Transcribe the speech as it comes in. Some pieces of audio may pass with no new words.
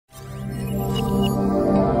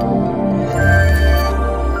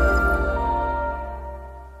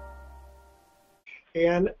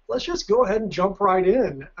And let's just go ahead and jump right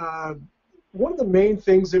in. One of the main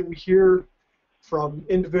things that we hear from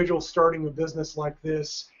individuals starting a business like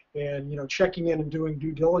this and checking in and doing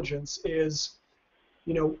due diligence is,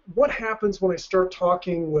 what happens when I start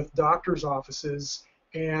talking with doctors' offices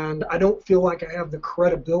and I don't feel like I have the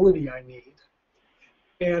credibility I need?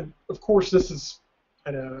 And of course, this is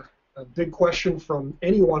a big question from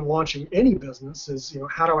anyone launching any business is,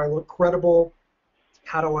 how do I look credible?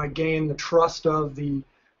 How do I gain the trust of the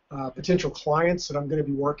potential clients that I'm going to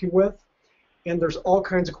be working with? And there's all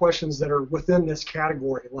kinds of questions that are within this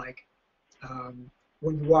category, like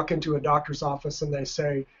when you walk into a doctor's office and they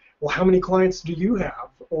say, well, how many clients do you have?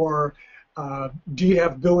 Or do you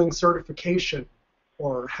have billing certification?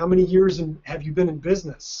 Or how many years have you been in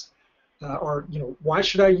business? Or why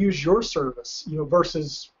should I use your service?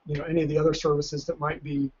 Versus any of the other services that might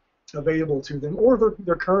be available to them, or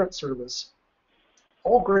their current service.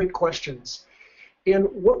 All great questions. And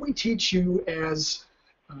what we teach you as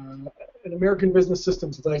an American Business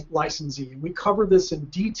Systems licensee, we cover this in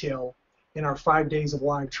detail in our 5 days of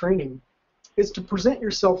live training, is to present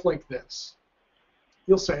yourself like this.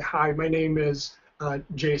 You'll say, hi, my name is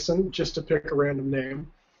Jason, just to pick a random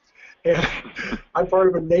name, and I'm part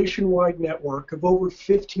of a nationwide network of over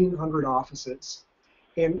 1,500 offices,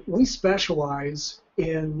 and we specialize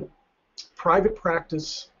in private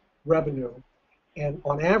practice revenue, and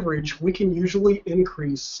on average, we can usually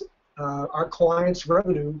increase our clients'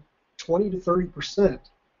 revenue 20 to 30%.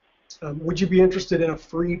 Would you be interested in a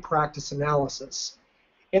free practice analysis?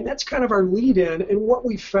 And that's kind of our lead-in, and what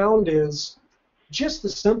we found is just the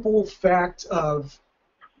simple fact of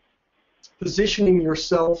positioning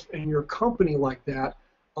yourself and your company like that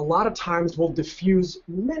a lot of times will diffuse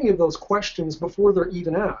many of those questions before they're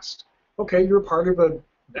even asked. Okay, you're part of a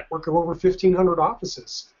network of over 1,500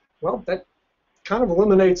 offices. Well, that kind of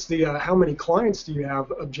eliminates the how many clients do you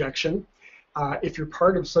have objection. If you're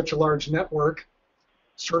part of such a large network,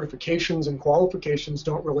 certifications and qualifications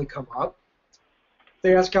don't really come up.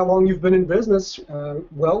 They ask how long you've been in business.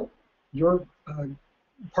 Well, you're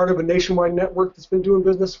part of a nationwide network that's been doing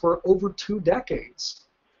business for over 2 decades.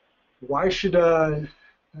 Why should a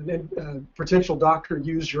potential doctor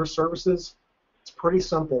use your services? It's pretty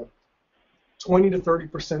simple. 20 to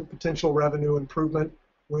 30% potential revenue improvement.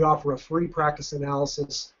 We offer a free practice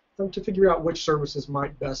analysis to figure out which services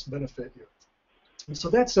might best benefit you. And so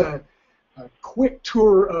that's a quick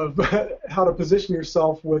tour of how to position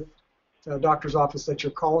yourself with a doctor's office that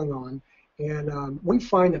you're calling on. And we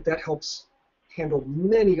find that helps handle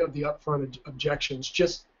many of the upfront objections,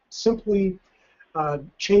 just simply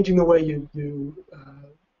changing the way you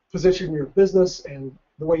position your business and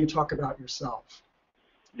the way you talk about yourself.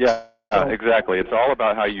 Yeah. Exactly. It's all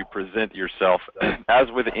about how you present yourself,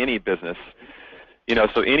 as with any business.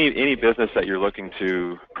 So any business that you're looking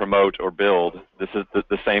to promote or build, this is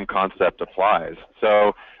the same concept applies.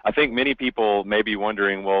 So I think many people may be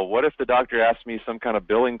wondering, well, what if the doctor asks me some kind of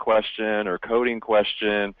billing question or coding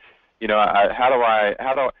question?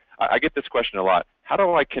 I get this question a lot. How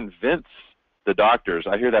do I convince the doctors?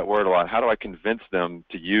 I hear that word a lot. How do I convince them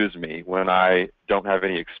to use me when I don't have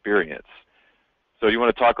any experience? So you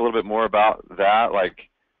want to talk a little bit more about that, like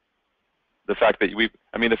the fact that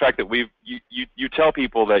you tell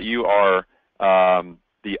people that you are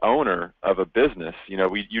the owner of a business.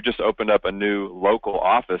 You just opened up a new local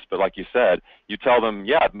office, but like you said, you tell them,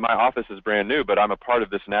 yeah, my office is brand new, but I'm a part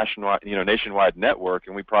of this nationwide network,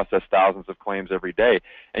 and we process thousands of claims every day.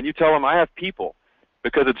 And you tell them, I have people.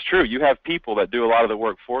 Because it's true, you have people that do a lot of the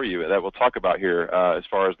work for you that we'll talk about here as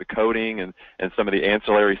far as the coding and some of the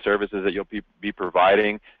ancillary services that you'll be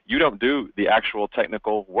providing. You don't do the actual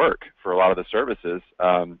technical work for a lot of the services.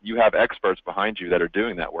 You have experts behind you that are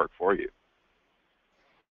doing that work for you.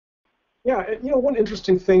 Yeah, one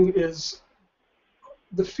interesting thing is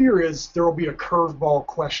the fear is there will be a curveball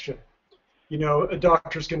question. A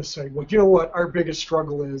doctor's going to say, well, you know what, our biggest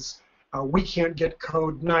struggle is we can't get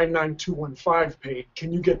code 99215 paid.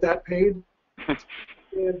 Can you get that paid?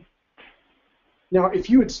 And now, if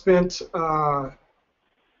you had spent a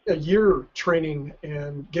year training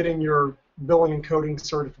and getting your billing and coding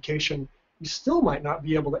certification, you still might not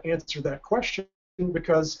be able to answer that question,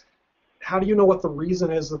 because how do you know what the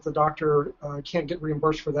reason is that the doctor can't get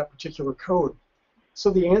reimbursed for that particular code? So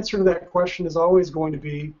the answer to that question is always going to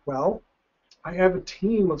be, well, I have a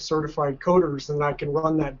team of certified coders that I can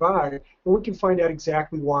run that by, and we can find out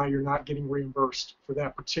exactly why you're not getting reimbursed for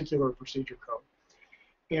that particular procedure code.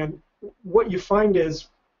 And what you find is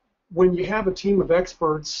when you have a team of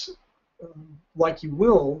experts, like you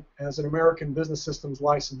will as an American Business Systems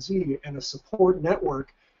licensee and a support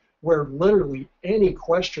network, where literally any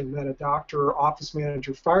question that a doctor or office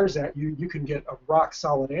manager fires at you, you can get a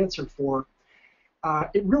rock-solid answer for.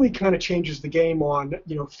 It really kind of changes the game on,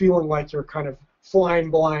 feeling like you're kind of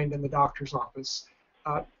flying blind in the doctor's office.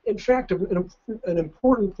 In fact, an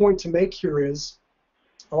important point to make here is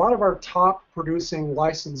a lot of our top producing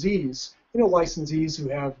licensees, licensees who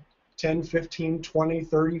have 10, 15, 20,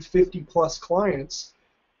 30, 50 plus clients,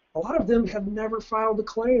 a lot of them have never filed a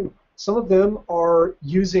claim. Some of them are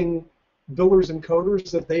using billers and coders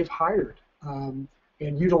that they've hired and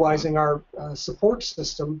utilizing our support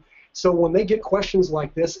system. So when they get questions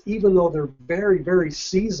like this, even though they're very, very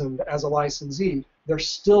seasoned as a licensee, they're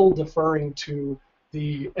still deferring to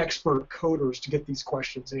the expert coders to get these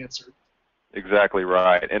questions answered. Exactly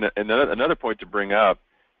right. And another point to bring up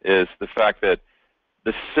is the fact that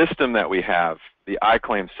the system that we have, the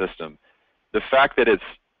iClaim system, the fact that it's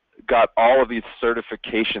got all of these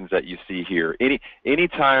certifications that you see here.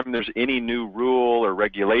 Anytime there's any new rule or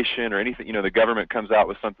regulation or anything, the government comes out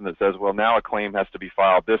with something that says, well, now a claim has to be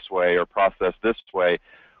filed this way or processed this way.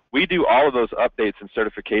 We do all of those updates and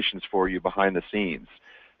certifications for you behind the scenes.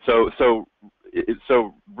 So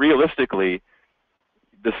realistically,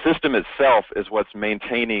 the system itself is what's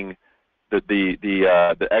maintaining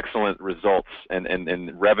the excellent results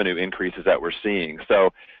and revenue increases that we're seeing.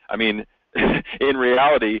 So, I mean, in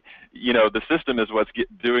reality, the system is what's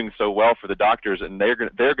doing so well for the doctors, and they're going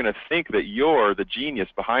to think that you're the genius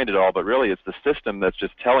behind it all, but really it's the system that's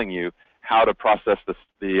just telling you how to process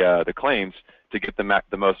the claims to get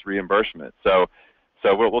the most reimbursement. So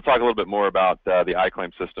we'll talk a little bit more about the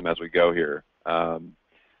iClaim system as we go here.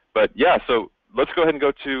 But yeah, so let's go ahead and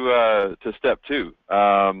go to step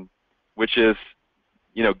 2, which is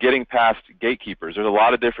getting past gatekeepers. There's a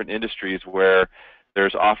lot of different industries where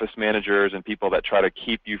there's office managers and people that try to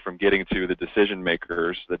keep you from getting to the decision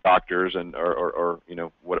makers, the doctors, and or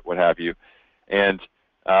what have you. And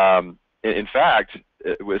in fact,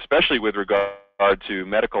 especially with regard to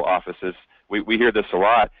medical offices, we hear this a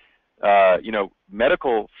lot.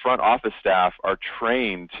 Medical front office staff are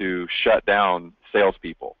trained to shut down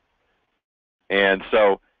salespeople. And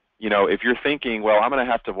so, if you're thinking, well, I'm going to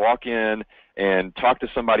have to walk in and talk to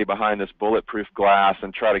somebody behind this bulletproof glass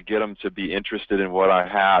and try to get them to be interested in what I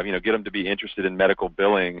have, get them to be interested in medical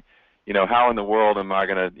billing, how in the world am I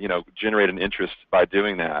going to, generate an interest by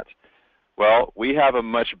doing that? Well, we have a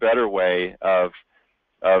much better way of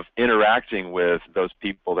interacting with those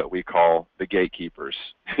people that we call the gatekeepers.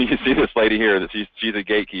 You see this lady here, that she's a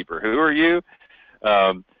gatekeeper. Who are you?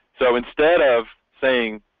 So instead of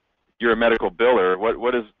saying you're a medical biller,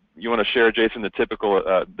 what is you want to share, Jason, the typical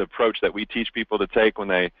the approach that we teach people to take when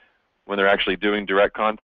they're actually doing direct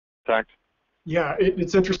contact? Yeah,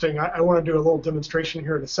 it's interesting. I want to do a little demonstration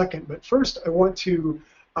here in a second, but first I want to,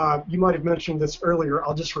 you might have mentioned this earlier,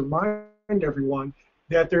 I'll just remind everyone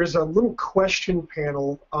that there's a little question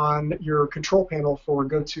panel on your control panel for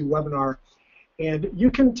GoToWebinar, and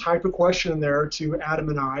you can type a question in there to Adam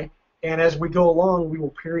and I, and as we go along, we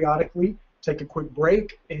will periodically take a quick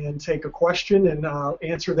break and take a question and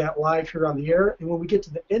answer that live here on the air. And when we get to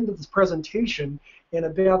the end of this presentation, in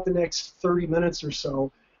about the next 30 minutes or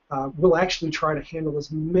so, we'll actually try to handle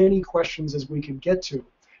as many questions as we can get to.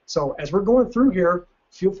 So as we're going through here,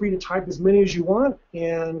 feel free to type as many as you want,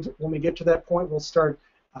 and when we get to that point, we'll start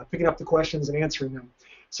picking up the questions and answering them.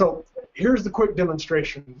 So here's the quick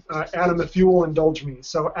demonstration. Adam, if you will indulge me.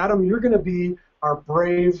 So Adam, you're going to be our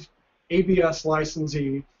brave ABS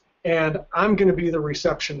licensee, and I'm going to be the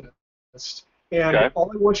receptionist. And okay.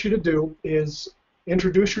 All I want you to do is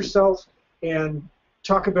introduce yourself and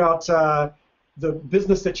talk about the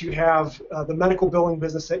business that you have, the medical billing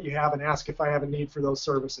business that you have, and ask if I have a need for those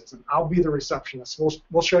services. And I'll be the receptionist.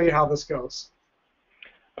 We'll show you how this goes.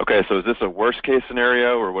 Okay, so is this a worst case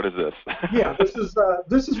scenario, or what is this? Yeah,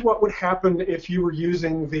 this is what would happen if you were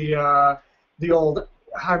using the old,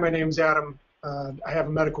 hi, my name's Adam, I have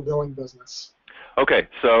a medical billing business. Okay,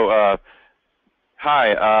 so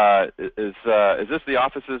hi, is this the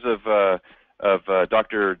offices of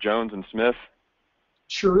Dr. Jones and Smith?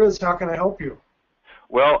 Sure is. How can I help you?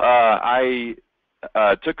 Well, I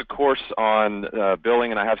took a course on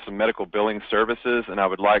billing, and I have some medical billing services, and I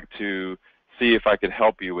would like to see if I could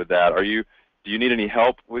help you with that. Do you need any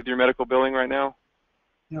help with your medical billing right now?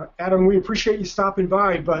 Adam, we appreciate you stopping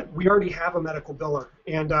by, but we already have a medical biller,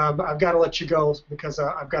 and I've got to let you go because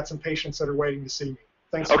I've got some patients that are waiting to see me.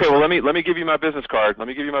 Thanks. Okay, well let me give you my business card. Let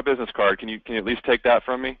me give you my business card. Can you at least take that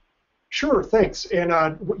from me? Sure, thanks. And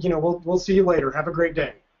we'll see you later. Have a great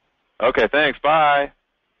day. Okay, thanks. Bye.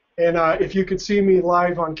 And if you could see me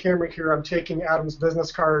live on camera here, I'm taking Adam's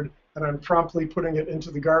business card and I'm promptly putting it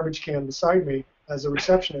into the garbage can beside me. as a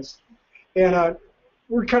receptionist. And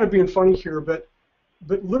we're kind of being funny here, but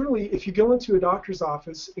literally, if you go into a doctor's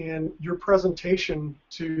office and your presentation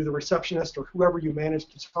to the receptionist or whoever you manage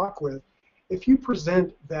to talk with, if you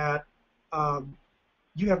present that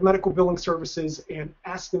you have medical billing services and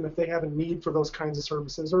ask them if they have a need for those kinds of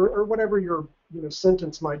services or whatever your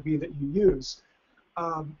sentence might be that you use,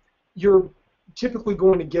 you're typically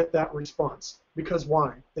going to get that response. Because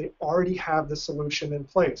why? They already have the solution in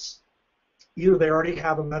place. Either they already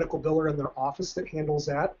have a medical biller in their office that handles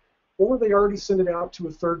that, or they already send it out to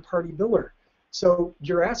a third-party biller. So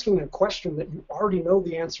you're asking a question that you already know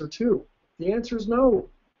the answer to. The answer is no.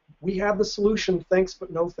 We have the solution, thanks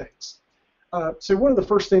but no thanks. So one of the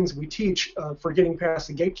first things we teach for getting past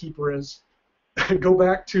the gatekeeper is go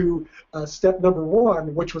back to step number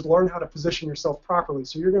one, which was learn how to position yourself properly.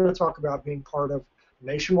 So you're going to talk about being part of a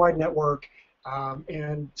nationwide network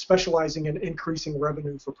and specializing in increasing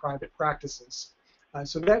revenue for private practices.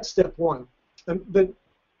 So that's step one. But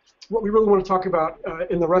what we really want to talk about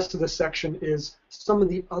in the rest of this section is some of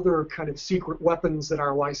the other kind of secret weapons that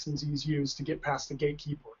our licensees use to get past the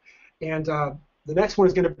gatekeeper. And the next one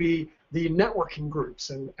is going to be the networking groups.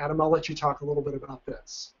 And Adam, I'll let you talk a little bit about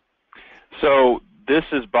this. So this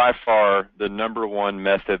is by far the #1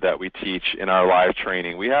 method that we teach in our live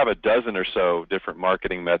training. We have a dozen or so different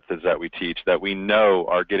marketing methods that we teach that we know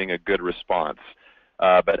are getting a good response.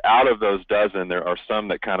 But out of those dozen, there are some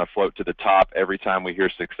that kind of float to the top every time we hear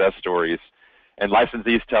success stories. And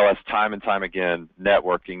licensees tell us time and time again,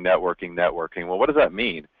 networking, networking, networking. Well, what does that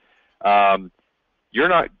mean? You're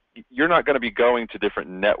not going to be going to different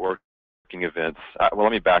networking events. Well,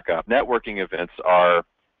 let me back up. Networking events are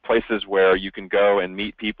places where you can go and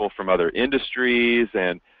meet people from other industries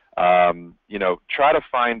and try to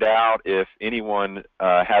find out if anyone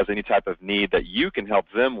has any type of need that you can help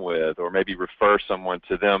them with, or maybe refer someone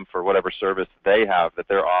to them for whatever service they have that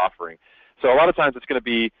they're offering. So a lot of times it's going to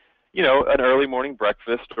be, an early morning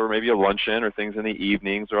breakfast or maybe a luncheon or things in the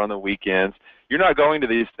evenings or on the weekends. You're not going to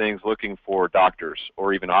these things looking for doctors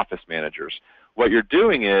or even office managers. What you're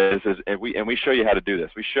doing is and we show you how to do this.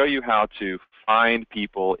 We show you how to find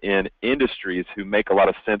people in industries who make a lot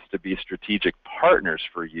of sense to be strategic partners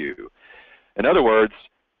for you. In other words,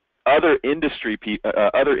 other industries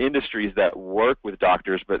that work with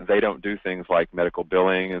doctors, but they don't do things like medical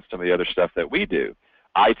billing and some of the other stuff that we do.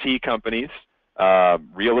 IT companies,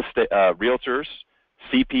 real estate, realtors,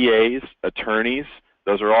 CPAs, attorneys.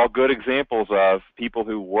 Those are all good examples of people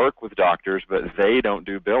who work with doctors, but they don't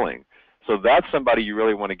do billing. So that's somebody you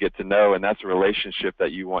really want to get to know, and that's a relationship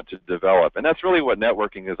that you want to develop. And that's really what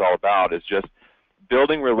networking is all about, is just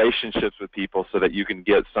building relationships with people so that you can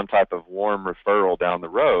get some type of warm referral down the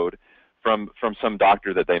road from some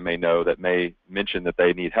doctor that they may know that may mention that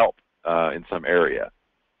they need help in some area.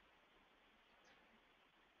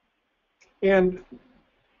 And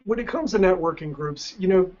when it comes to networking groups,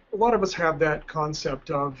 a lot of us have that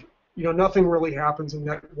concept of, nothing really happens in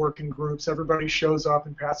networking groups. Everybody shows up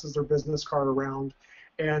and passes their business card around,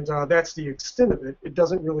 and that's the extent of it. It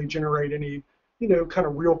doesn't really generate any, kind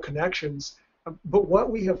of real connections. But what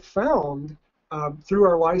we have found through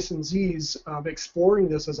our licensees exploring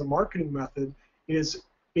this as a marketing method is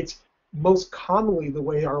it's most commonly the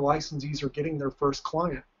way our licensees are getting their first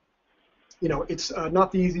client. It's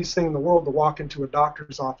not the easiest thing in the world to walk into a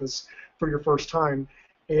doctor's office for your first time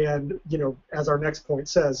and, as our next point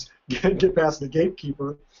says, get past the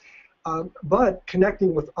gatekeeper. But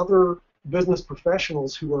connecting with other business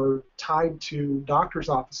professionals who are tied to doctor's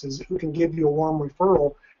offices who can give you a warm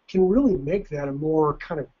referral can really make that a more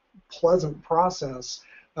kind of pleasant process.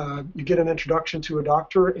 You get an introduction to a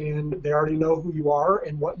doctor and they already know who you are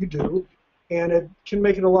and what you do, and it can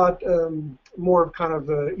make it a lot more of kind of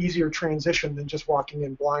an easier transition than just walking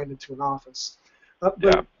in blind into an office.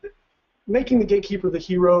 But making the gatekeeper the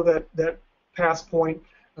hero, that past point,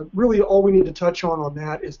 really all we need to touch on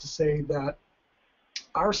that is to say that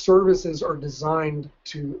our services are designed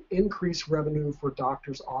to increase revenue for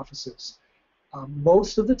doctors' offices.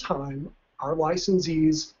 Most of the time, our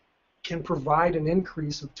licensees can provide an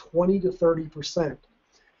increase of 20 to 30%.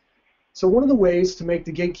 So one of the ways to make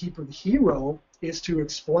the gatekeeper the hero is to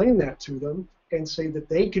explain that to them and say that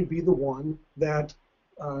they can be the one that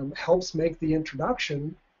helps make the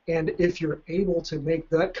introduction, and if you're able to make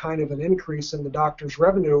that kind of an increase in the doctor's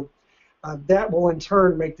revenue, that will in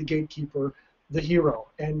turn make the gatekeeper the hero,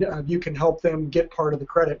 and you can help them get part of the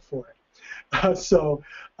credit for it. So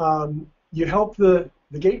you help the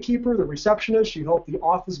gatekeeper, the receptionist, you help the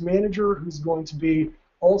office manager who's going to be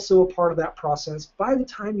also a part of that process. By the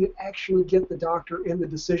time you actually get the doctor in the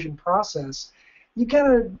decision process, you got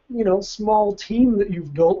a small team that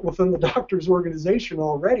you've built within the doctor's organization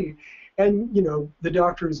already, and the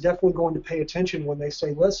doctor is definitely going to pay attention when they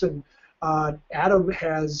say, listen, Adam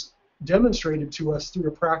has demonstrated to us through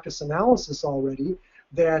a practice analysis already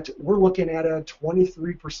that we're looking at a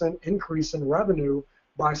 23% increase in revenue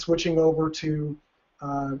by switching over to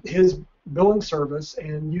his billing service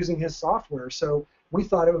and using his software. So we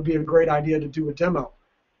thought it would be a great idea to do a demo.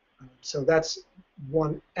 So that's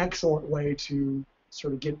one excellent way to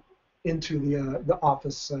sort of get into the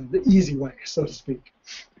office the easy way, so to speak.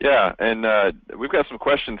 Yeah, and we've got some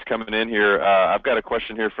questions coming in here. I've got a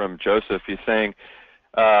question here from Joseph. He's saying,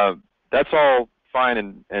 that's all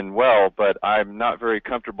fine and well, but I'm not very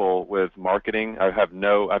comfortable with marketing. I've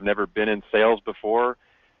never been in sales before.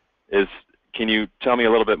 Can you tell me a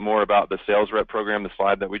little bit more about the sales rep program, the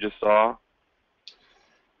slide that we just saw?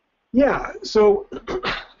 Yeah, so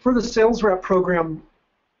for the sales rep program,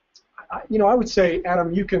 I would say,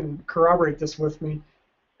 Adam, you can corroborate this with me.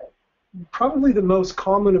 Probably the most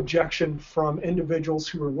common objection from individuals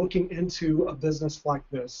who are looking into a business like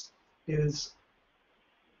this is,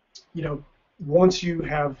 once you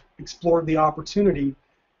have explored the opportunity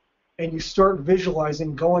and you start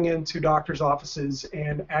visualizing going into doctors' offices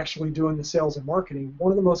and actually doing the sales and marketing,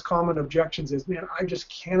 one of the most common objections is, man, I just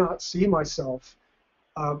cannot see myself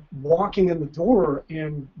walking in the door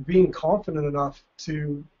and being confident enough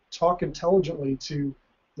to talk intelligently to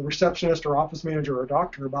the receptionist or office manager or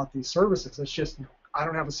doctor about these services. It's just, I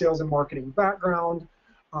don't have a sales and marketing background.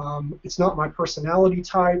 It's not my personality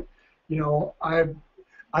type.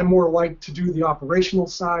 I more like to do the operational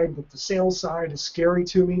side, but the sales side is scary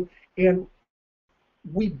to me. And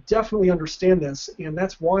we definitely understand this, and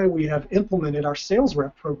that's why we have implemented our sales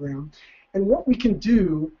rep program. And what we can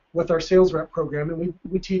do with our sales rep program, and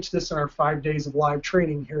we teach this in our 5 days of live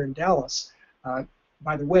training here in Dallas.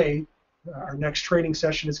 By the way, our next training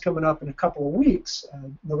session is coming up in a couple of weeks,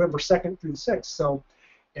 November 2nd through the 6th. So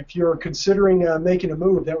if you're considering making a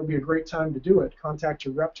move, that would be a great time to do it. Contact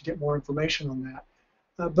your rep to get more information on that.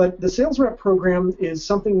 But the sales rep program is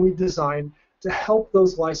something we've designed to help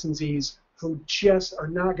those licensees who just are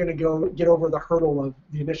not going to get over the hurdle of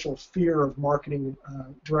the initial fear of marketing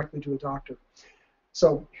directly to a doctor.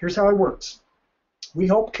 So here's how it works. We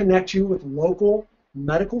help connect you with local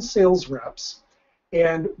medical sales reps,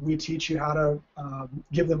 and we teach you how to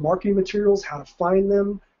give them marketing materials, how to find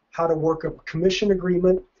them, how to work a commission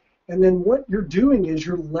agreement, and then what you're doing is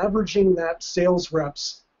you're leveraging that sales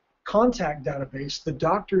rep's contact database, the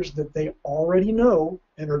doctors that they already know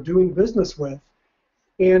and are doing business with,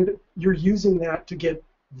 and you're using that to get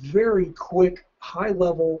very quick,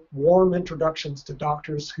 high-level, warm introductions to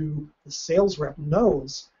doctors who the sales rep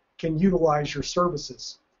knows can utilize your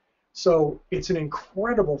services. So it's an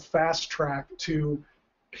incredible fast track to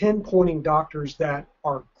pinpointing doctors that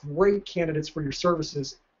are great candidates for your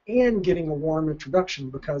services and getting a warm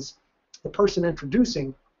introduction because the person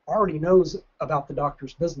introducing already knows about the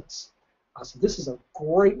doctor's business. So this is a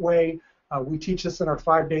great way. We teach this in our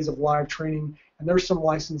 5 days of live training, and there's some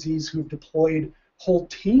licensees who've deployed whole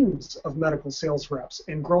teams of medical sales reps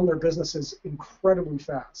and grown their businesses incredibly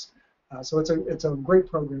fast. So it's a great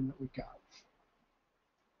program that we've got.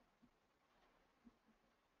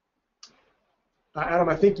 Adam,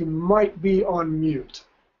 I think you might be on mute.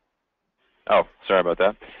 Oh, sorry about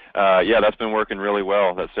that. Yeah, that's been working really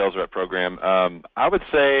well, that sales rep program. I would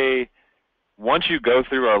say once you go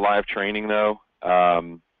through our live training, though,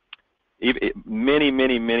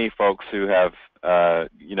 many folks who have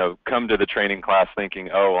come to the training class thinking,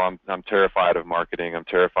 oh, I'm terrified of marketing, I'm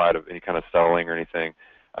terrified of any kind of selling or anything.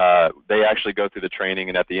 They actually go through the training,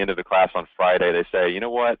 and at the end of the class on Friday, they say, you know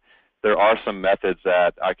what? There are some methods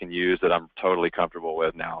that I can use that I'm totally comfortable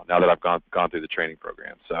with now that I've gone through the training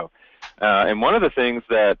program. So, and one of the things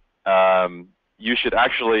that you should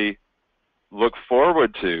actually look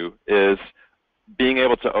forward to is being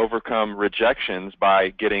able to overcome rejections by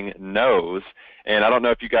getting no's. And I don't know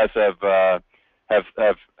if you guys have thought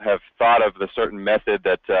of the certain method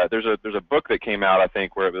that there's a book that came out, I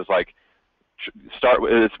think, where it was like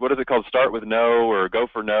what is it called? Start with no, or go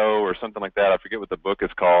for no, or something like that. I forget what the book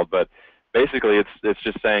is called, but basically it's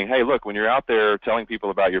just saying, hey, look, when you're out there telling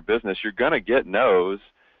people about your business, you're going to get no's.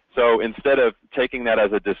 So instead of taking that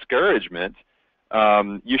as a discouragement,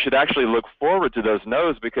 you should actually look forward to those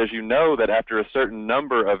no's, because you know that after a certain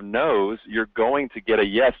number of no's, you're going to get a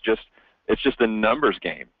yes. It's just a numbers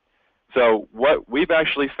game. So what we've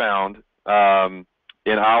actually found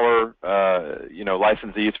in our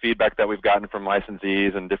licensees, feedback that we've gotten from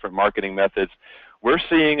licensees and different marketing methods, we're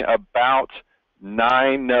seeing about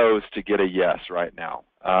 9 no's to get a yes right now.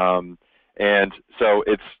 And so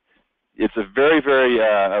it's a very, very,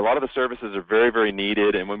 a lot of the services are very, very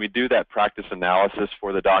needed, and when we do that practice analysis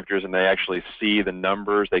for the doctors and they actually see the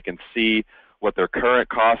numbers, they can see what their current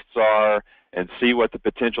costs are and see what the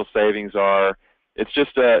potential savings are. It's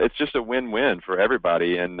just a win-win for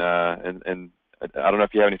everybody, and I don't know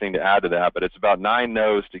if you have anything to add to that, but it's about 9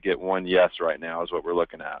 no's to get 1 yes right now is what we're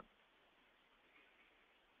looking at.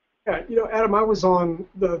 Yeah, Adam, I was on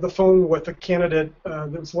the phone with a candidate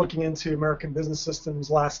that was looking into American business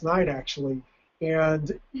systems last night, actually,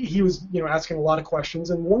 and he was, asking a lot of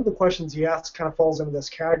questions. And one of the questions he asked kind of falls into this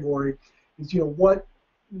category: is,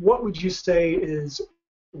 what would you say is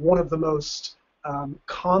one of the most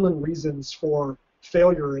common reasons for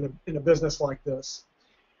failure in a business like this?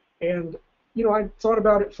 And I thought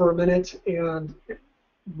about it for a minute, and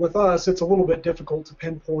with us, it's a little bit difficult to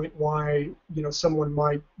pinpoint why someone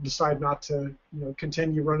might decide not to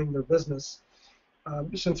continue running their business.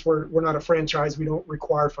 Since we're not a franchise, we don't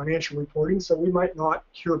require financial reporting, so we might not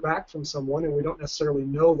hear back from someone, and we don't necessarily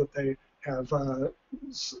know that they have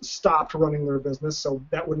stopped running their business, so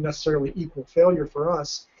that wouldn't necessarily equal failure for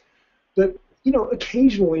us. But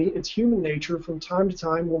occasionally, it's human nature. From time to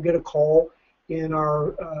time, we'll get a call in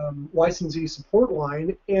our licensee support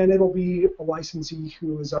line, and it'll be a licensee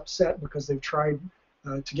who is upset because they've tried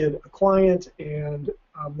to get a client, and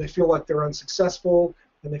they feel like they're unsuccessful,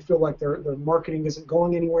 and they feel like their marketing isn't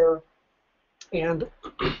going anywhere. And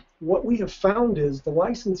what we have found is the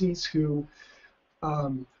licensees who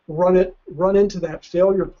run into that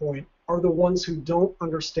failure point are the ones who don't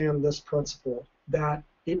understand this principle, that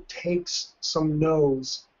it takes some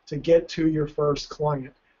no's to get to your first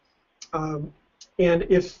client. And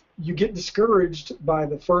if you get discouraged by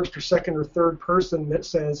the first or second or third person that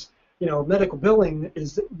says, medical billing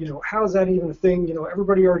is, how is that even a thing?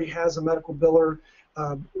 Everybody already has a medical biller.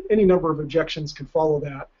 Any number of objections can follow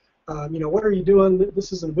that. What are you doing?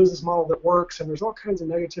 This isn't a business model that works, and there's all kinds of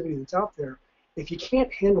negativity that's out there. If you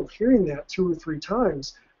can't handle hearing that 2 or 3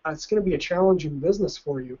 times, it's going to be a challenging business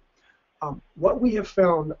for you. What we have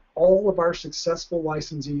found, all of our successful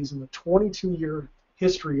licensees in the 22-year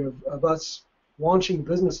history of us launching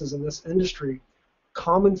businesses in this industry,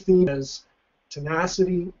 common theme is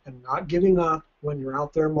tenacity and not giving up when you're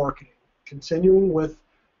out there marketing, continuing with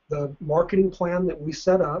the marketing plan that we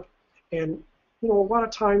set up. And a lot of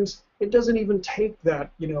times it doesn't even take that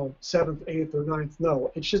 7th, 8th, or 9th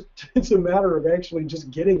no. It's a matter of actually just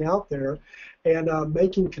getting out there and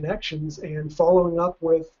making connections and following up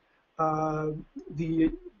with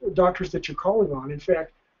the doctors that you're calling on. In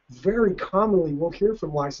fact, very commonly we'll hear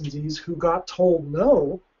from licensees who got told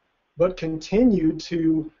no, but continued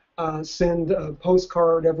to send a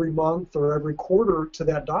postcard every month or every quarter to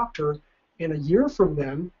that doctor, and a year from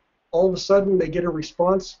then, all of a sudden they get a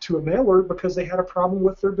response to a mailer because they had a problem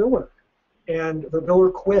with their biller, and their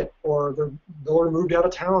biller quit, or their biller moved out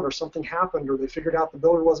of town, or something happened, or they figured out the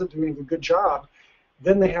biller wasn't doing a good job.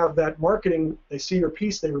 Then they have that marketing, they see your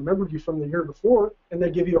piece, they remembered you from the year before, and they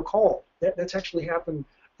give you a call. That's actually happened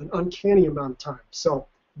an uncanny amount of times. So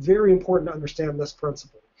very important to understand this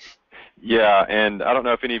principle. Yeah, and I don't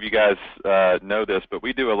know if any of you guys know this, but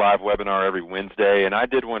we do a live webinar every Wednesday, and I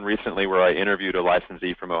did one recently where I interviewed a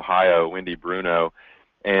licensee from Ohio, Wendy Bruno,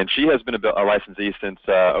 and she has been a licensee since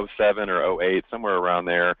 07 or 08, somewhere around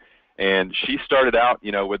there. And she started out,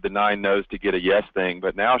 with the 9 no's to get a yes thing,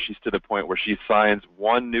 but now she's to the point where she signs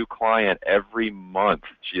 1 new client every month.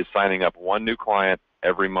 She is signing up 1 new client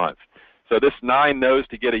every month. So this 9 no's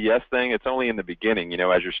to get a yes thing, it's only in the beginning,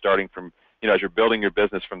 as you're starting from, as you're building your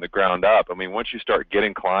business from the ground up. I mean, once you start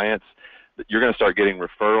getting clients, you're going to start getting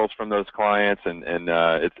referrals from those clients, and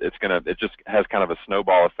it just has kind of a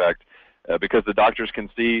snowball effect because the doctors can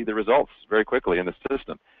see the results very quickly in the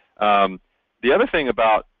system. The other thing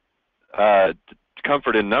about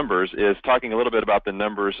comfort in numbers is talking a little bit about the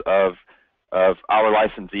numbers of our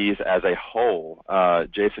licensees as a whole.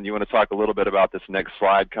 Jason, you want to talk a little bit about this next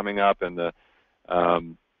slide coming up, and the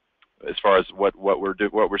as far as what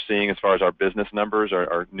we're seeing as far as our business numbers,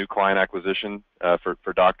 our new client acquisition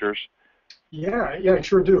for doctors? Yeah, I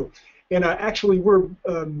sure do. And actually, we're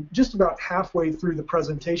just about halfway through the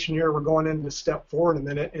presentation here. We're going into step 4 in a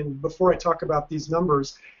minute. And before I talk about these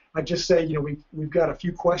numbers, I just say, we've got a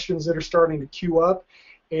few questions that are starting to queue up.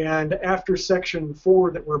 And after section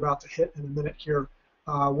 4 that we're about to hit in a minute here,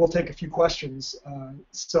 we'll take a few questions.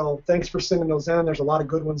 So thanks for sending those in. There's a lot of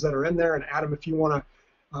good ones that are in there. And Adam, if you want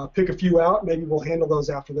to pick a few out, maybe we'll handle those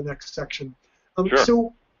after the next section. Sure.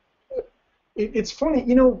 So it's funny,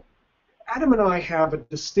 Adam and I have a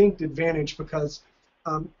distinct advantage because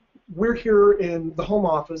we're here in the home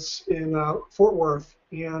office in Fort Worth,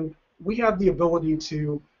 and we have the ability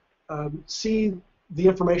to see the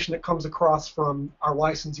information that comes across from our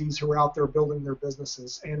licensees who are out there building their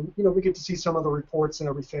businesses. And, we get to see some of the reports and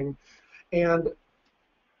everything. And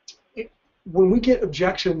when we get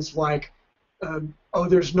objections like, oh,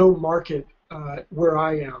 there's no market where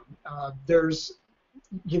I am,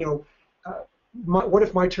 what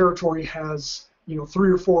if my territory has,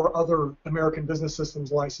 3 or 4 other American Business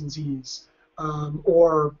Systems licensees,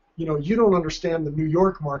 or you don't understand the New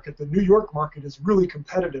York market. The New York market is really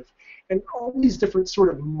competitive, and all these different sort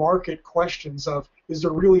of market questions of, is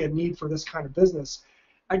there really a need for this kind of business?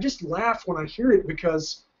 I just laugh when I hear it,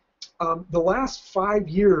 because the last 5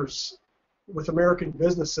 years with American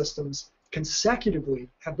Business Systems consecutively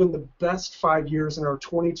have been the best 5 years in our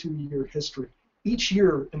 22-year history. Each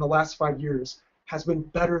year in the last 5 years has been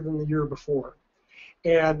better than the year before.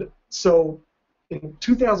 And so in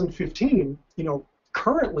 2015,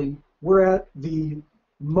 currently we're at the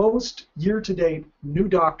most year-to-date new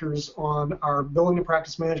doctors on our billing and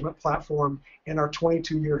practice management platform in our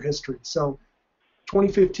 22-year history. So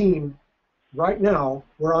 2015, right now,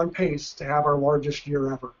 we're on pace to have our largest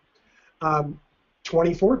year ever.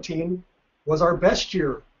 2014 was our best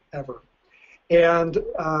year ever. And,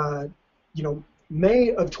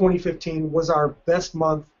 May of 2015 was our best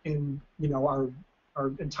month in, our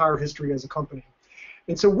entire history as a company.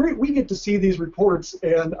 And so we get to see these reports,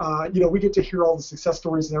 and we get to hear all the success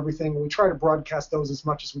stories and everything, and we try to broadcast those as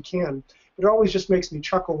much as we can. But it always just makes me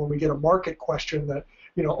chuckle when we get a market question that,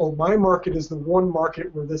 oh, my market is the one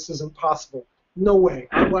market where this isn't possible. No way.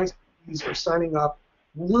 Our licensees are signing up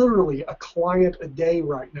literally a client a day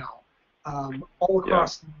right now, all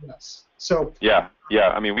across the U.S. So yeah.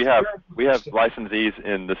 I mean, we have licensees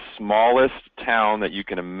in the smallest town that you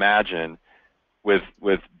can imagine, with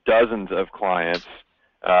dozens of clients.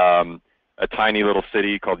 A tiny little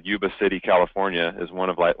city called Yuba City, California, is one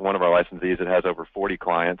of our licensees that has over 40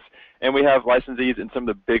 clients, and we have licensees in some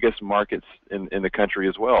of the biggest markets in the country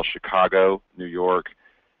as well: Chicago, New York,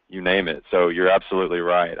 you name it. So you're absolutely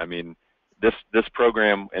right. I mean, this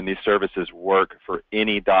program and these services work for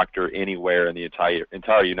any doctor anywhere in the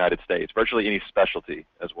entire United States, virtually any specialty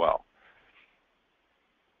as well.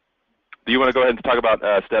 Do you want to go ahead and talk about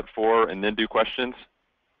step 4 and then do questions?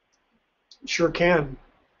 Sure can.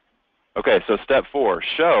 Okay, so step 4,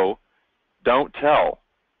 show, don't tell.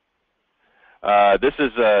 This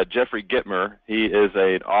is Jeffrey Gitmer. He is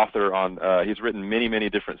an author on. He's written many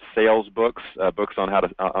different sales books, books on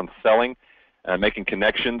on selling, making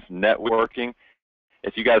connections, networking.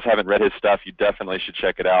 If you guys haven't read his stuff, you definitely should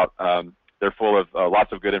check it out. They're full of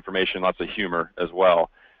lots of good information, lots of humor as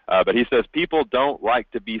well. But he says people don't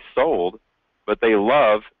like to be sold, but they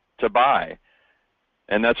love to buy.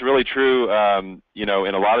 And that's really true, in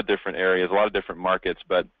a lot of different areas, a lot of different markets.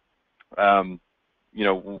 But,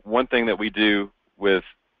 one thing that we do with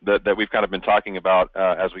that we've kind of been talking about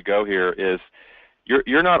as we go here is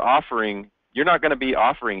you're not going to be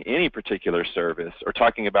offering any particular service or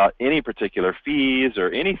talking about any particular fees or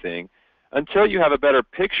anything until you have a better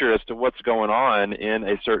picture as to what's going on in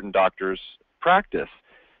a certain doctor's practice.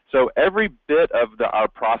 So every bit of our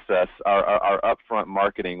process, our upfront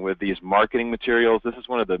marketing with these marketing materials, this is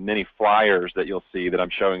one of the many flyers that you'll see that I'm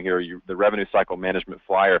showing here, the revenue cycle management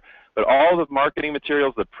flyer. But all the marketing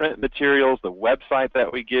materials, the print materials, the website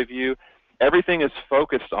that we give you, everything is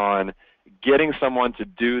focused on getting someone to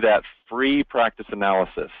do that free practice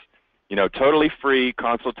analysis. Totally free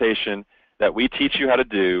consultation that we teach you how to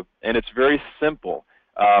do, and it's very simple.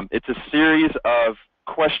 It's a series of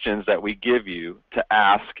questions that we give you to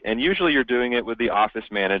ask, and usually you're doing it with the office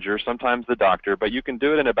manager, sometimes the doctor, but you can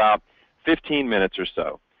do it in about 15 minutes or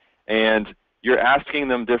so. And you're asking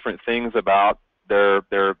them different things about their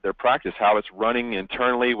practice, how it's running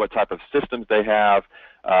internally, what type of systems they have,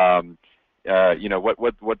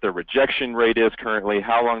 what their rejection rate is currently,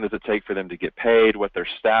 how long does it take for them to get paid, what their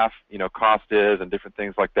staff cost is, and different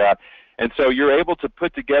things like that. And so you're able to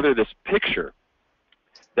put together this picture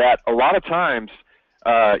that a lot of times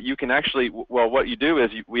you can actually, what you do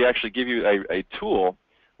is we actually give you a tool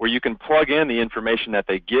where you can plug in the information that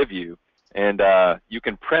they give you, and you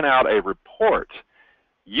can print out a report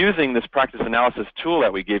using this practice analysis tool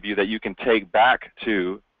that we give you that you can take back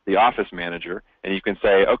to the office manager, and you can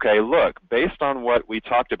say, okay, look, based on what we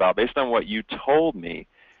talked about, based on what you told me,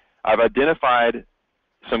 I've identified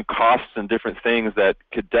some costs and different things that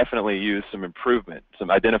could definitely use some improvement,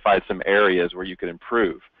 identified some areas where you could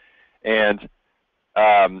improve. And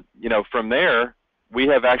from there, we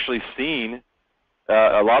have actually seen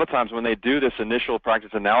a lot of times when they do this initial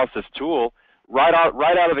practice analysis tool, right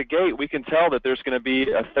out of the gate, we can tell that there's going to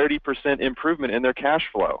be a 30% improvement in their cash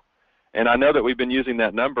flow. And I know that we've been using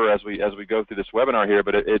that number as we go through this webinar here,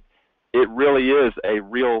 but it really is a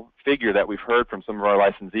real figure that we've heard from some of our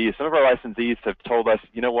licensees. Some of our licensees have told us,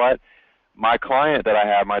 you know what, my client that I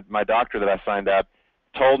have, my doctor that I signed up,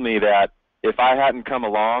 told me that if I hadn't come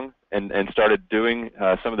along and started doing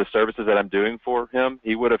some of the services that I'm doing for him,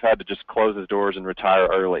 he would have had to just close his doors and retire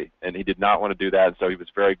early, and he did not want to do that, and so he was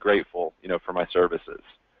very grateful, for my services.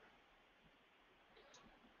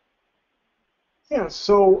 Yeah,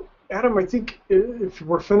 so Adam, I think if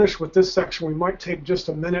we're finished with this section, we might take just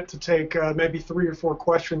a minute to take maybe 3 or 4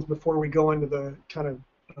 questions before we go into the kind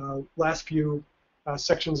of last few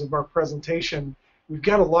sections of our presentation. We've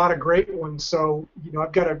got a lot of great ones, so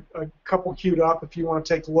I've got a couple queued up if you want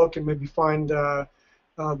to take a look and maybe find the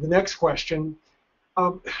next question.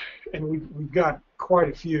 And we've got quite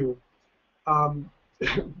a few.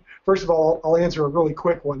 First of all, I'll answer a really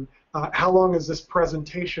quick one. How long is this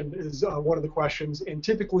presentation is one of the questions, and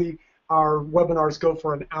typically our webinars go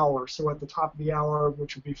for an hour, so at the top of the hour,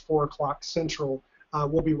 which would be 4 o'clock Central,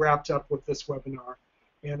 we'll be wrapped up with this webinar.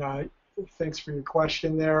 And thanks for your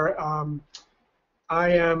question there. I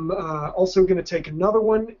am also going to take another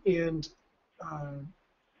one, and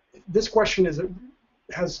this question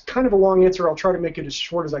has kind of a long answer. I'll try to make it as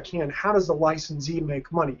short as I can. How does the licensee make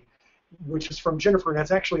money? Which is from Jennifer, and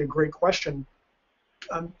that's actually a great question.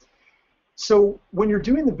 So when you're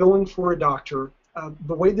doing the billing for a doctor,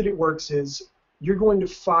 the way that it works is you're going to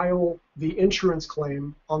file the insurance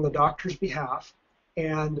claim on the doctor's behalf,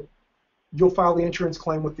 and you'll file the insurance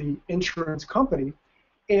claim with the insurance company,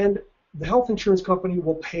 and the health insurance company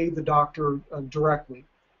will pay the doctor directly.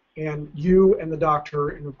 And you and the doctor,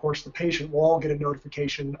 and of course the patient, will all get a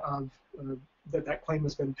notification of that claim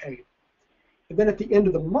has been paid. And then at the end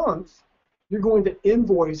of the month, you're going to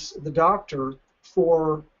invoice the doctor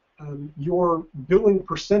for your billing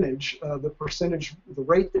percentage, the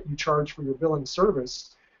rate that you charge for your billing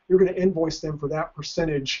service. You're going to invoice them for that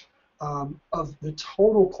percentage of the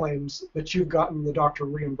total claims that you've gotten the doctor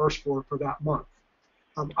reimbursed for that month.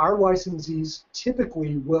 Our licensees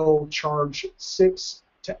typically will charge 6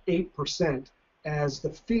 to 8% as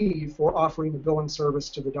the fee for offering the billing service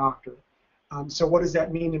to the doctor. So what does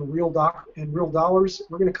that mean in real dollars?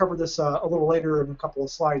 We're going to cover this a little later in a couple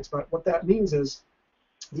of slides, but what that means is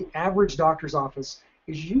the average doctor's office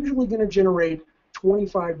is usually going to generate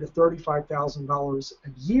 $25,000 to $35,000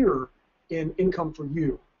 a year in income for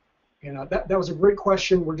you. And that was a great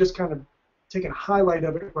question. We're just kind of taking a highlight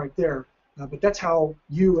of it right there. But that's how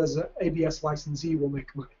you, as an ABS licensee, will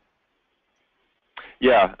make money.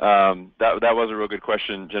 Yeah, that was a real good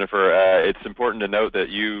question, Jennifer. It's important to note that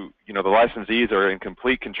the licensees are in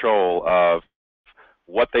complete control of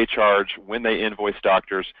what they charge, when they invoice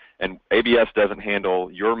doctors, and ABS doesn't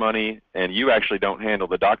handle your money, and you actually don't handle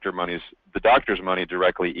the doctor's money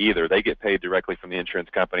directly either. They get paid directly from the insurance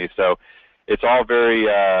company, so it's all very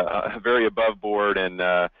very above board, and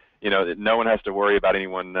no one has to worry about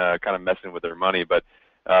anyone kind of messing with their money. But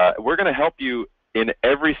we're going to help you in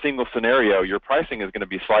every single scenario. Your pricing is going to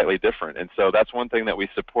be slightly different, and so that's one thing that we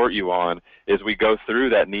support you on, is we go through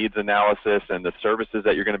that needs analysis and the services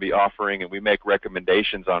that you're going to be offering, and we make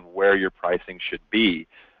recommendations on where your pricing should be.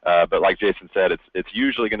 But like Jason said, it's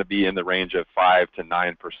usually going to be in the range of 5 to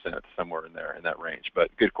 9%, somewhere in there, in that range.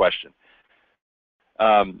 But good question.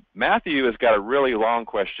 Matthew has got a really long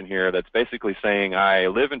question here that's basically saying, I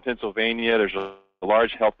live in Pennsylvania. There's a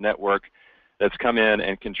large health network that's come in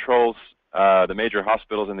and controls the major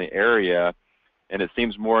hospitals in the area, and it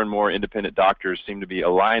seems more and more independent doctors seem to be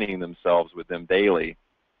aligning themselves with them daily.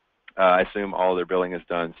 I assume all their billing is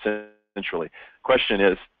done centrally. Question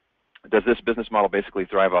is, does this business model basically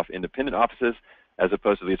thrive off independent offices as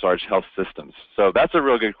opposed to these large health systems? So that's a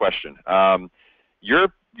real good question.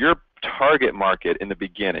 Your target market in the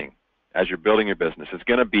beginning, as you're building your business, is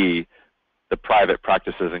going to be the private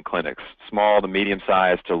practices and clinics, small to medium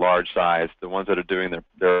size to large size, the ones that are doing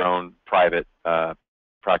their own private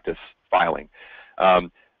practice filing.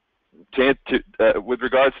 With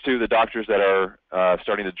regards to the doctors that are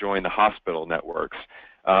starting to join the hospital networks,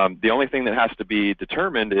 the only thing that has to be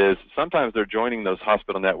determined is sometimes they're joining those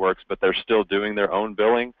hospital networks, but they're still doing their own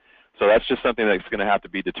billing. So that's just something that's going to have to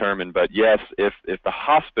be determined. But yes, if the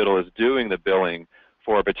hospital is doing the billing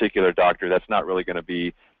for a particular doctor, that's not really going to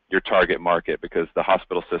be your target market, because the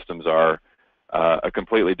hospital systems are a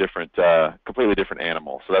completely different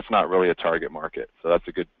animal. So that's not really a target market. So that's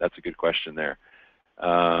a good question there.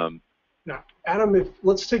 Now, Adam,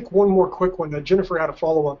 let's take one more quick one. Jennifer had a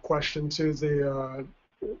follow-up question to the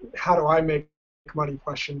how do I make money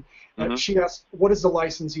question. She asked, what does the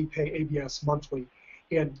licensee pay ABS monthly?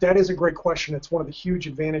 And that is a great question. It's one of the huge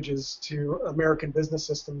advantages to American business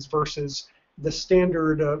systems versus the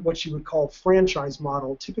standard, what you would call franchise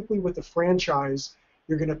model. Typically with a franchise,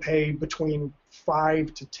 you're going to pay between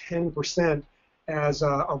 5 to 10% as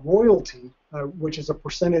a royalty, which is a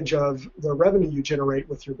percentage of the revenue you generate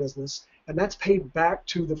with your business, and that's paid back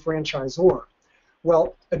to the franchisor.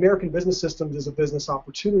 Well, American Business Systems is a business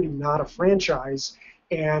opportunity, not a franchise,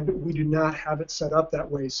 and we do not have it set up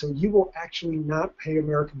that way. So you will actually not pay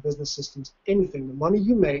American Business Systems anything. The money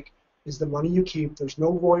you make is the money you keep. There's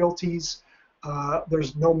no royalties.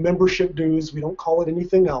 There's no membership dues. We don't call it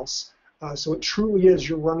anything else. So it truly is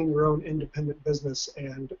you're running your own independent business,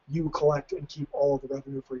 and you collect and keep all of the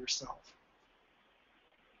revenue for yourself.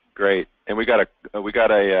 Great. And we got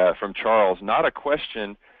a from Charles, not a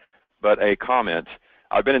question, but a comment.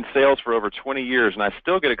 I've been in sales for over 20 years, and I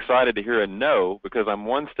still get excited to hear a no because I'm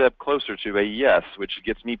one step closer to a yes, which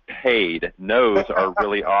gets me paid. No's are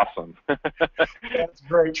really awesome. That's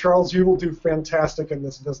great. Charles, you will do fantastic in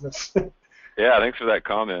this business. Yeah, thanks for that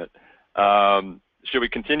comment. Should we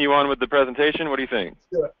continue on with the presentation? What do you think? Let's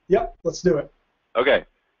do it. Yep, let's do it. Okay.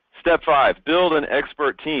 Step 5, build an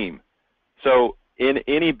expert team. So in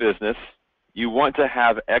any business, you want to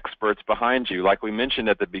have experts behind you. Like we mentioned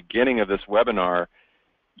at the beginning of this webinar,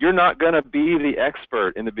 you're not going to be the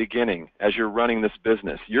expert in the beginning as you're running this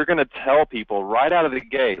business. You're going to tell people right out of the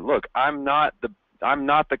gate, look, I'm not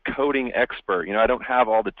the coding expert. You know, I don't have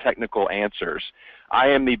all the technical answers. I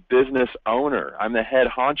am the business owner. I'm the head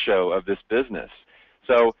honcho of this business.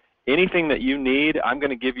 So anything that you need, I'm going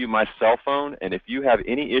to give you my cell phone, and if you have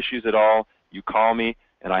any issues at all, you call me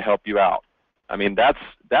and I help you out. I mean, that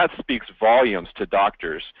speaks volumes to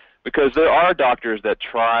doctors, because there are doctors that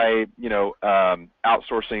try, you know,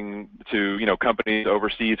 outsourcing to, you know, companies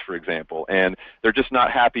overseas, for example, and they're just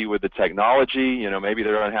not happy with the technology. You know, maybe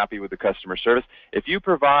they're unhappy with the customer service. If you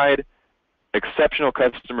provide exceptional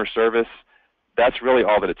customer service, that's really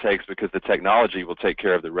all that it takes, because the technology will take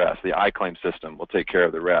care of the rest. The iClaim system will take care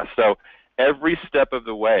of the rest. So every step of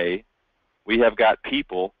the way, we have got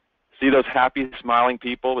people. See those happy, smiling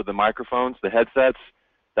people with the microphones, the headsets?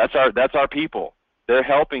 That's our people. They're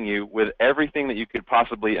helping you with everything that you could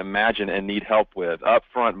possibly imagine and need help with.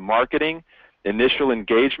 Upfront marketing, initial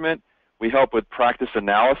engagement. We help with practice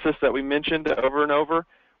analysis that we mentioned over and over.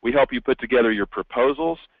 We help you put together your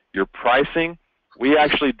proposals, your pricing. We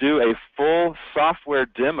actually do a full software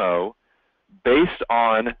demo based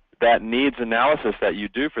on that needs analysis that you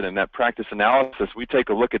do for them, that practice analysis. We take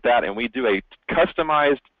a look at that and we do a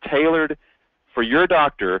customized, tailored for your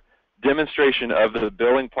doctor demonstration of the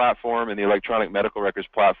billing platform and the electronic medical records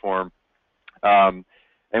platform, and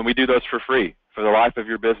we do those for free for the life of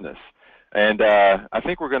your business. And I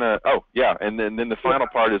think we're going to, oh yeah, and then the final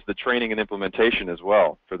part is the training and implementation as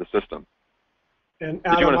well for the system. And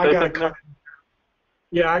Adam, I got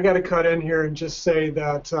to cut in here and just say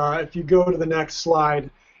that if you go to the next slide,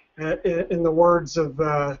 in the words of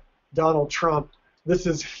Donald Trump, this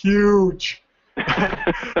is huge.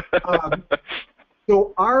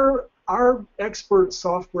 So our expert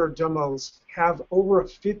software demos have over a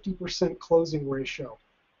 50% closing ratio.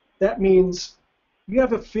 That means you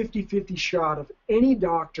have a 50-50 shot of any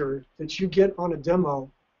doctor that you get on a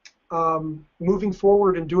demo moving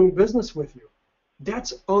forward and doing business with you.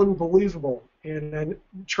 That's unbelievable. And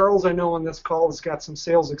Charles, I know on this call, has got some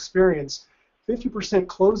sales experience. 50%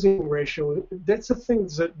 closing ratio, that's the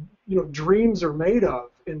things that, you know, dreams are made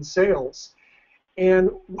of in sales.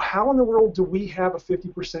 And how in the world do we have a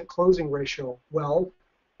 50% closing ratio? Well,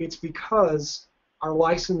 it's because our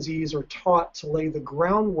licensees are taught to lay the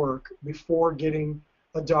groundwork before getting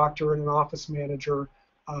a doctor and an office manager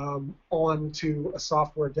onto a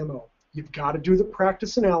software demo. You've got to do the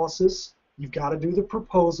practice analysis. You've got to do the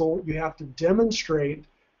proposal. You have to demonstrate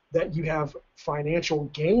that you have financial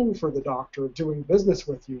gain for the doctor doing business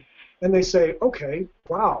with you. And they say, okay,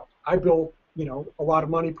 wow, I bill, you know, a lot of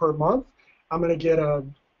money per month. I'm going to get a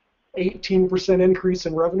 18% increase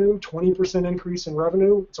in revenue, 20% increase in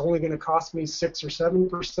revenue. It's only going to cost me 6 or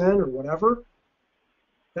 7% or whatever.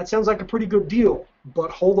 That sounds like a pretty good deal,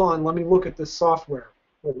 but hold on, let me look at this software.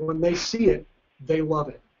 Well, when they see it, they love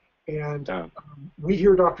it. And we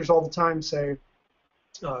hear doctors all the time say,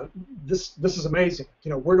 this is amazing.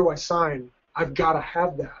 You know, where do I sign? I've got to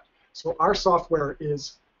have that. So our software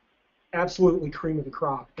is absolutely cream of the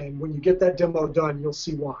crop. And when you get that demo done, you'll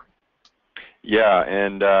see why. Yeah,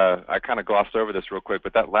 and I kind of glossed over this real quick,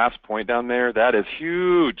 but that last point down there, that is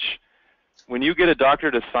huge. When you get a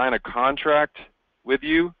doctor to sign a contract with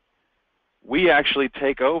you, we actually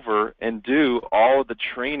take over and do all of the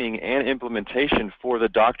training and implementation for the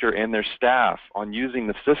doctor and their staff on using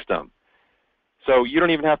the system. So you don't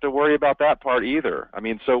even have to worry about that part either. I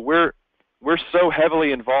mean, so we're we're so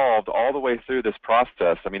heavily involved all the way through this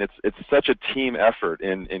process. I mean, it's such a team effort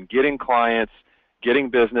in getting clients, getting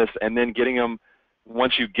business, and then getting them,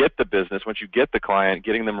 once you get the business, once you get the client,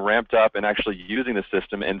 getting them ramped up and actually using the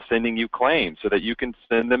system and sending you claims so that you can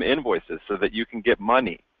send them invoices so that you can get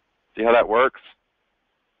money. See how that works?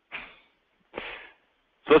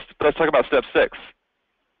 So let's talk about step 6.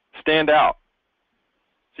 Stand out.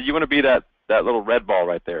 So you want to be that little red ball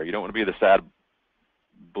right there. You don't want to be the sad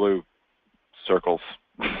blue circles.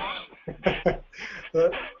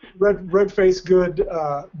 Red face good,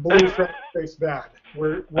 blue face bad.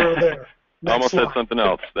 We're there. I almost said something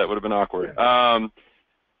else. That would have been awkward.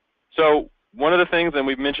 So one of the things, and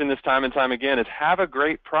we've mentioned this time and time again, is have a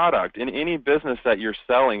great product in any business that you're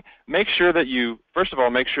selling. Make sure that you, first of all,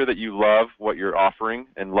 make sure that you love what you're offering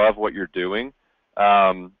and love what you're doing.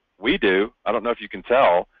 We do. I don't know if you can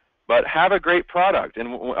tell, but have a great product.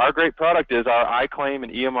 And our great product is our iClaim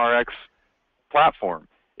and EMRX platform.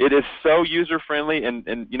 It is so user-friendly,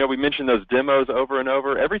 and you know, we mentioned those demos over and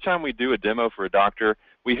over. Every time we do a demo for a doctor,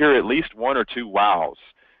 we hear at least 1 or 2 wows.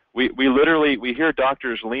 We hear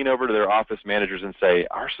doctors lean over to their office managers and say,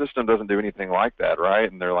 our system doesn't do anything like that,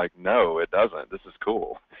 right? And they're like, no, it doesn't. This is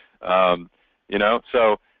cool. You know,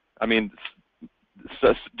 so, I mean,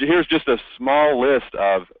 so here's just a small list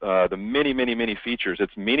of the many, many, many features.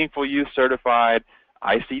 It's meaningful use certified,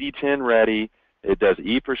 ICD-10 ready. It does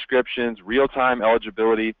e-prescriptions, real-time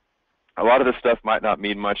eligibility. A lot of this stuff might not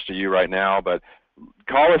mean much to you right now, but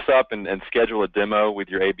call us up and schedule a demo with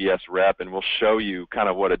your ABS rep, and we'll show you kind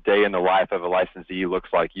of what a day in the life of a licensee looks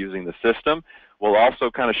like using the system. We'll also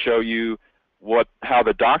kind of show you how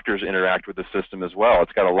the doctors interact with the system as well.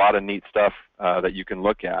 It's got a lot of neat stuff that you can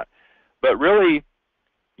look at. But really,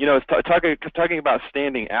 you know, talking about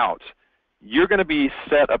standing out, you're going to be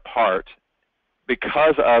set apart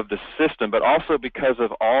because of the system, but also because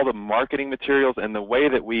of all the marketing materials and the way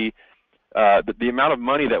that we, the amount of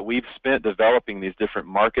money that we've spent developing these different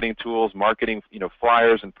marketing tools, marketing, you know,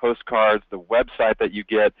 flyers and postcards, the website that you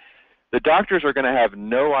get. The doctors are going to have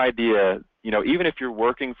no idea, you know, even if you're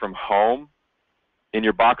working from home in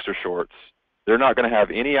your boxer shorts, they're not going to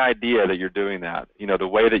have any idea that you're doing that. You know, the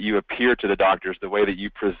way that you appear to the doctors, the way that you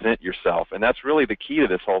present yourself, and that's really the key to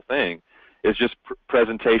this whole thing, is just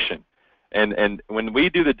presentation. And when we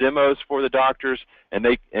do the demos for the doctors, and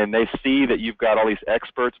they see that you've got all these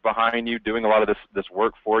experts behind you doing a lot of this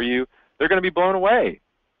work for you, they're going to be blown away.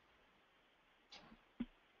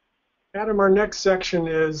 Adam, our next section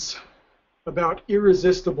is about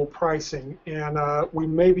irresistible pricing, and we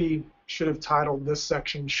maybe should have titled this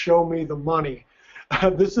section "Show Me the Money."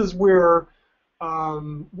 This is where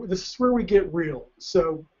we get real.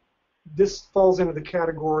 So this falls into the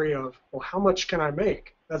category of, well, how much can I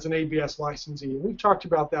make as an ABS licensee? And we've talked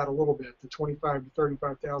about that a little bit, the $25,000 to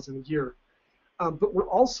 $35,000 a year. But we're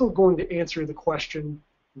also going to answer the question,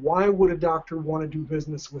 why would a doctor want to do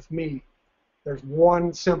business with me? There's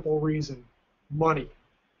one simple reason: money.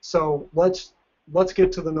 So let's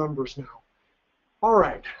get to the numbers now. All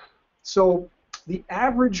right. So the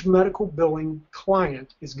average medical billing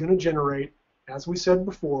client is going to generate, as we said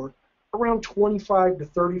before, around $25,000 to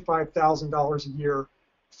 $35,000 a year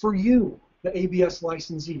for you, the ABS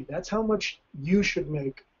licensee. That's how much you should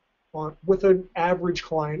make with an average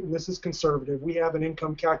client, and this is conservative. We have an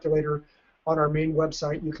income calculator on our main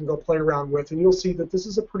website you can go play around with, and you'll see that this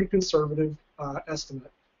is a pretty conservative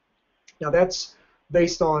estimate. Now that's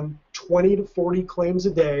based on 20 to 40 claims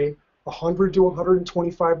a day, $100 to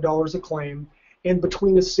 $125 a claim, and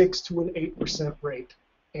between a 6 to an 8% rate.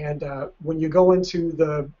 And when you go into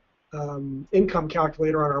the income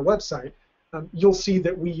calculator on our website, you'll see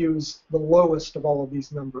that we use the lowest of all of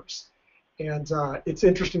these numbers. And it's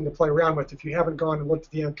interesting to play around with. If you haven't gone and looked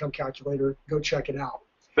at the income calculator, go check it out.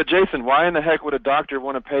 But Jason, why in the heck would a doctor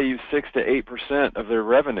want to pay you 6 to 8% of their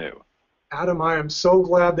revenue? Adam, I am so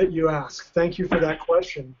glad that you asked. Thank you for that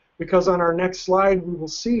question. Because on our next slide, we will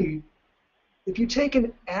see if you take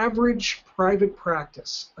an average private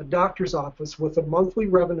practice, a doctor's office with a monthly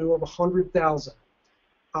revenue of $100,000.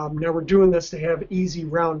 Now we're doing this to have easy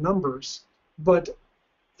round numbers, but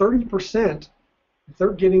 30%, if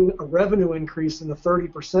they're getting a revenue increase in the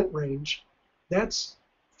 30% range, that's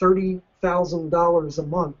 $30,000 a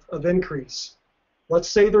month of increase. Let's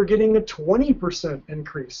say they're getting a 20%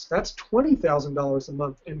 increase. That's $20,000 a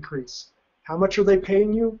month increase. How much are they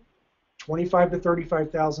paying you? $25,000 to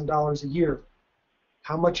 $35,000 a year.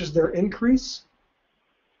 How much is their increase?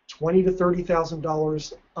 $20,000 to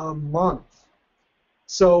 $30,000 a month.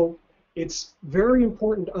 So it's very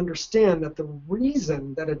important to understand that the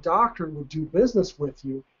reason that a doctor will do business with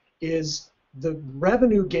you is the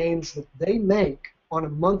revenue gains that they make on a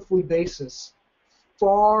monthly basis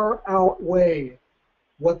far outweigh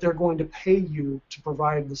what they're going to pay you to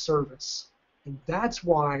provide the service. And that's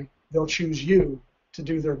why they'll choose you to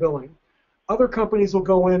do their billing. Other companies will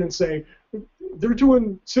go in and say, they're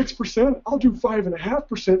doing 6%, I'll do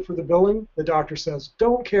 5.5% for the billing. The doctor says,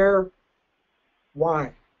 don't care.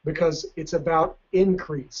 Why? Because it's about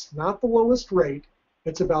increase, not the lowest rate.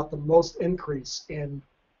 It's about the most increase. And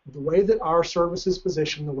the way that our service is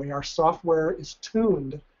positioned, the way our software is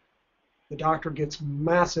tuned, the doctor gets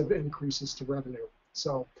massive increases to revenue.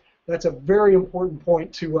 So that's a very important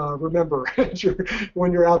point to remember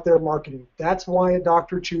when you're out there marketing. That's why a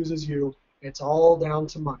doctor chooses you. It's all down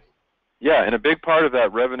to money. Yeah, and a big part of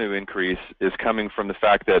that revenue increase is coming from the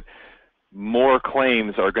fact that more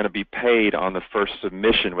claims are going to be paid on the first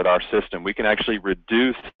submission with our system. We can actually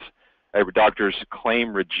reduce a doctor's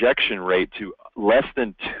claim rejection rate to less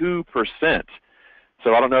than 2%.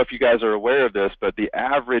 So I don't know if you guys are aware of this, but the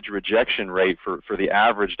average rejection rate for the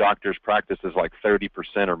average doctor's practice is like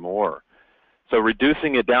 30% or more. So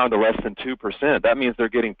reducing it down to less than 2%, that means they're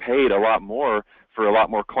getting paid a lot more for a lot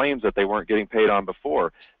more claims that they weren't getting paid on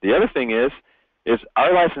before. The other thing is our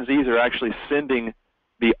licensees are actually sending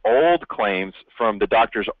the old claims from the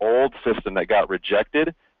doctor's old system that got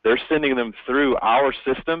rejected. They're sending them through our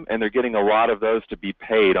system, and they're getting a lot of those to be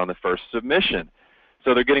paid on the first submission.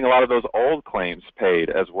 So they're getting a lot of those old claims paid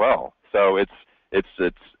as well. So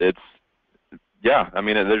yeah, I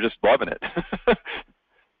mean, they're just loving it.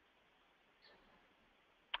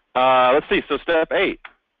 Let's see, so step 8.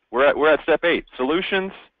 We're at step 8,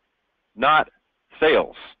 solutions, not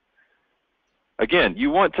sales. Again, you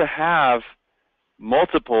want to have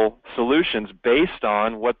multiple solutions based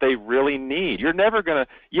on what they really need. You're never going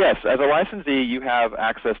to, yes, as a licensee, you have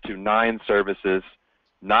access to 9 services,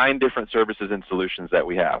 9 different services and solutions that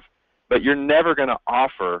we have. But you're never going to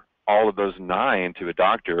offer all of those 9 to a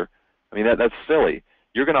doctor. I mean, that's silly.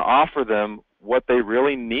 You're going to offer them what they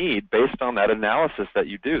really need based on that analysis that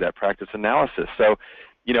you do, that practice analysis. So,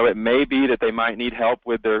 you know, it may be that they might need help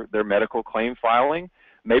with their medical claim filing.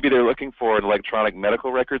 Maybe they're looking for an electronic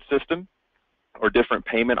medical record system or different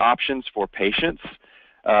payment options for patients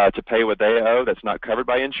to pay what they owe that's not covered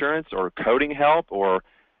by insurance, or coding help, or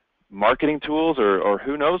marketing tools, or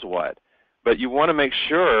who knows what. But you want to make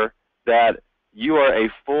sure that you are a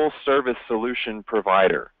full service solution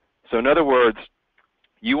provider. So in other words,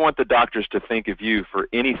 you want the doctors to think of you for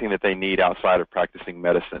anything that they need outside of practicing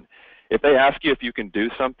medicine. If they ask you if you can do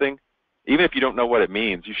something, even if you don't know what it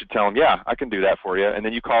means, you should tell them, yeah, I can do that for you. And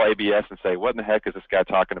then you call ABS and say, what in the heck is this guy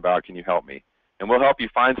talking about? Can you help me? And we'll help you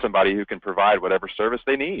find somebody who can provide whatever service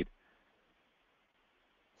they need.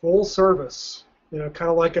 Full service, you know,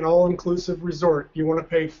 kind of like an all-inclusive resort. You want to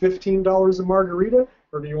pay $15 a margarita,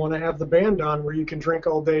 or do you want to have the band on where you can drink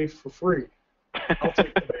all day for free? I'll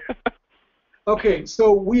take the band. Okay,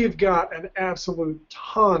 so we've got an absolute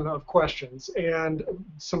ton of questions and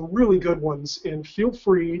some really good ones, and feel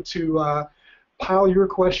free to pile your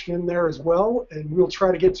question in there as well, and we'll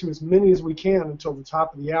try to get to as many as we can until the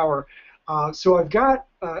top of the hour. So I've got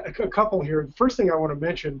a couple here. The first thing I want to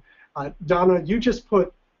mention, Donna, you just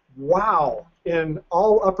put wow in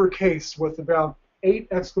all uppercase with about 8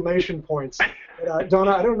 exclamation points.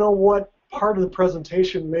 Donna, I don't know what part of the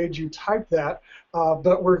presentation made you type that,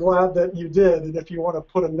 but we're glad that you did. And if you want to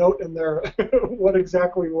put a note in there what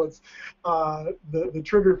exactly was the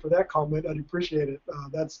trigger for that comment, I'd appreciate it.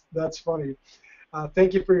 That's funny.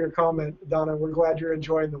 Thank you for your comment, Donna. We're glad you're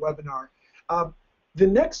enjoying the webinar. The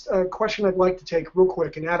next question I'd like to take real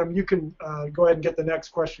quick, and Adam, you can go ahead and get the next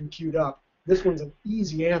question queued up. This one's an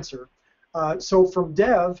easy answer. So from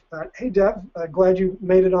Dev, hey Dev, glad you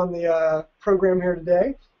made it on the program here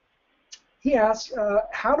today. He asked,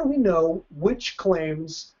 how do we know which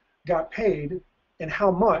claims got paid and how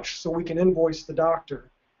much so we can invoice the doctor?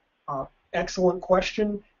 Excellent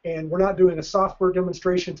question, and we're not doing a software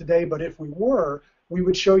demonstration today, but if we were, we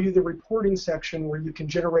would show you the reporting section where you can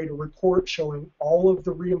generate a report showing all of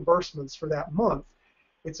the reimbursements for that month.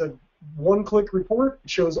 It's a one-click report. It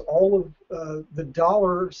shows all of the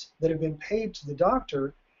dollars that have been paid to the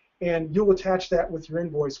doctor, and you'll attach that with your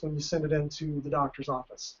invoice when you send it into the doctor's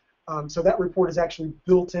office. So that report is actually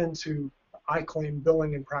built into iClaim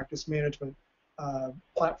billing and practice management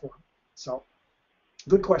platform. So,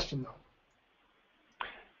 good question, though.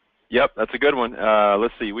 Yep, that's a good one.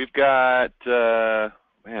 Let's see. We've got,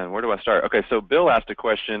 man, where do I start? Okay, so Bill asked a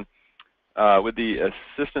question. With the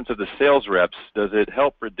assistance of the sales reps, does it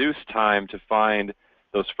help reduce time to find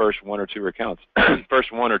those first 1 or 2 accounts?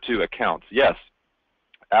 First 1 or 2 accounts. Yes,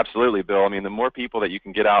 absolutely, Bill. I mean, the more people that you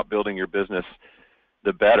can get out building your business,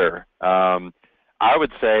 the better. I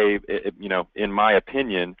would say, in my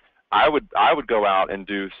opinion, I would go out and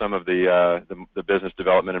do some of the business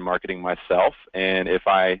development and marketing myself. And if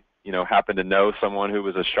I happen to know someone who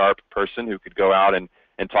was a sharp person who could go out and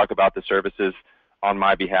talk about the services on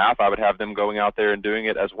my behalf, I would have them going out there and doing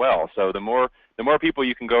it as well. So the more people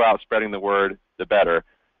you can go out spreading the word, the better.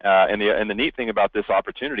 And the neat thing about this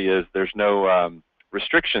opportunity is there's no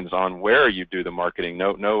restrictions on where you do the marketing,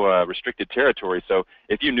 no restricted territory. So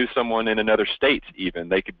if you knew someone in another state even,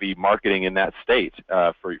 they could be marketing in that state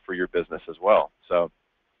for your business as well. So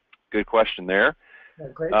good question there. Yeah,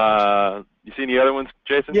 great question. You see any other ones,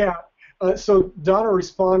 Jason? Yeah. So Donna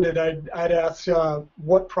responded. I'd asked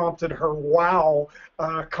what prompted her "wow"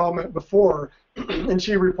 comment before, and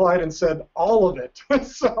she replied and said all of it.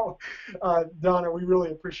 So Donna, we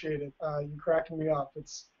really appreciate it. You cracking me up.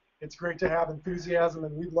 It's great to have enthusiasm,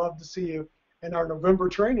 and we'd love to see you in our November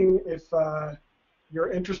training. If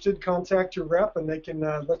you're interested, contact your rep, and they can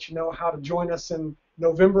let you know how to join us in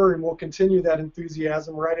November, and we'll continue that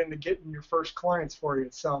enthusiasm right into getting your first clients for you.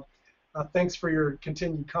 So thanks for your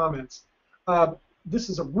continued comments. This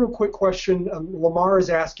is a real quick question. Lamar is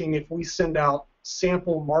asking if we send out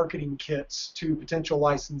sample marketing kits to potential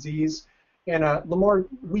licensees. And Lamar,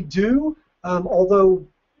 we do, although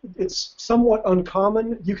it's somewhat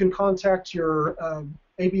uncommon. You can contact your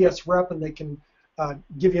ABS rep and they can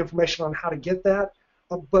give you information on how to get that.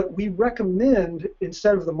 But we recommend,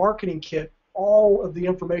 instead of the marketing kit, all of the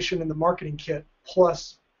information in the marketing kit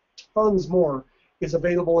plus tons more is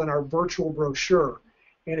available in our virtual brochure.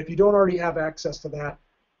 And if you don't already have access to that,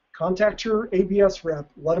 contact your ABS rep,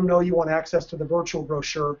 let them know you want access to the virtual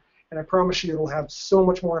brochure, and I promise you it'll have so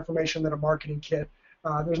much more information than a marketing kit.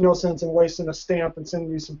 There's no sense in wasting a stamp and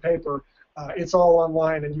sending you some paper. It's all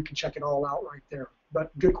online, and you can check it all out right there.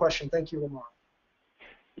 But good question. Thank you, Lamar.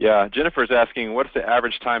 Yeah, Jennifer's asking, what's the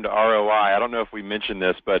average time to ROI? I don't know if we mentioned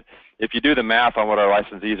this, but if you do the math on what our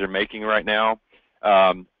licensees are making right now,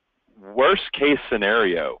 worst case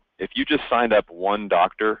scenario, if you just signed up one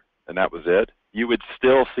doctor and that was it, you would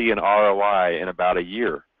still see an ROI in about a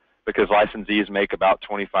year because licensees make about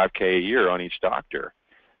 $25K a year on each doctor.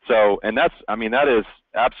 So, and that is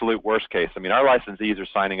absolute worst case. I mean, our licensees are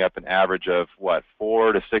signing up an average of, what,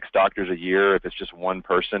 4 to 6 doctors a year if it's just one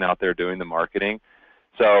person out there doing the marketing.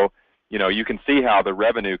 So, you can see how the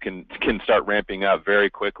revenue can start ramping up very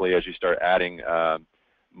quickly as you start adding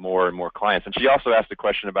more and more clients. And she also asked a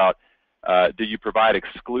question about, do you provide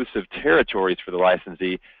exclusive territories for the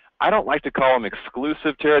licensee? I don't like to call them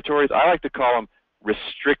exclusive territories. I like to call them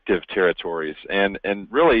restrictive territories. And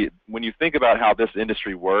really, when you think about how this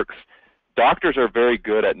industry works, doctors are very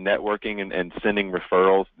good at networking and sending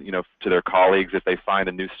referrals, to their colleagues if they find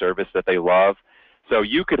a new service that they love. So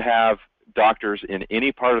you could have doctors in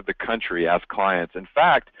any part of the country as clients. In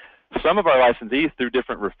fact, some of our licensees, through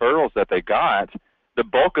different referrals that they got, the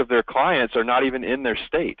bulk of their clients are not even in their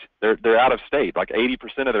state. They're out of state. Like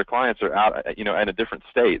 80% of their clients are out, in a different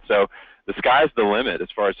state. So the sky's the limit as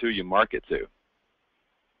far as who you market to.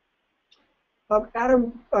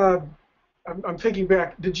 Adam, I'm thinking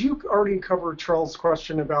back. Did you already cover Charles'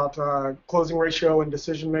 question about closing ratio and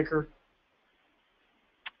decision maker?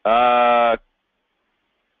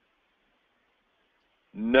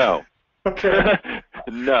 No. Okay.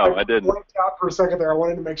 No, I didn't. I blanked out for a second there. I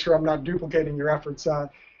wanted to make sure I'm not duplicating your efforts.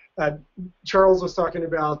 Charles was talking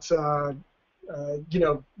about, our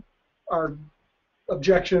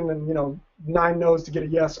objection and, 9 no's to get a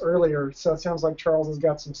yes earlier. So it sounds like Charles has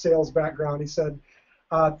got some sales background. He said,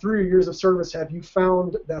 through your years of service, have you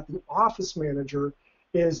found that the office manager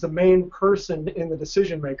is the main person in the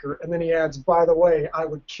decision maker? And then he adds, by the way, I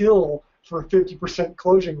would kill for a 50%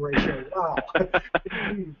 closing ratio. Wow.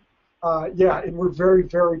 Yeah, and we're very,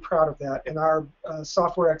 very proud of that. And our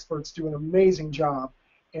software experts do an amazing job.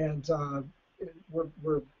 And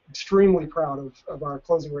we're extremely proud of our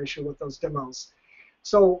closing ratio with those demos.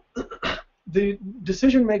 So the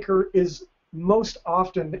decision maker is most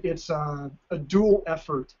often it's a dual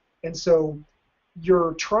effort. And so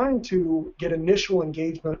you're trying to get initial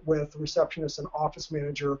engagement with receptionist and office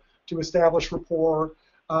manager to establish rapport,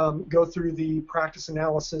 go through the practice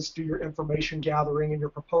analysis, do your information gathering and your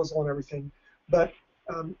proposal and everything. But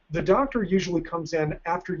the doctor usually comes in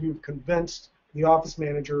after you've convinced the office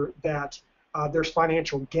manager that there's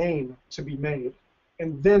financial gain to be made.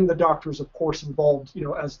 And then the doctor is, of course, involved,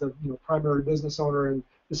 as the primary business owner and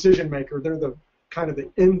decision maker. They're the kind of the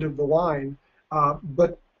end of the line.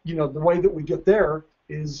 But the way that we get there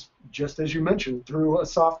is just as you mentioned, through a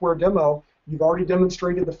software demo. You've already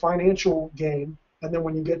demonstrated the financial gain. And then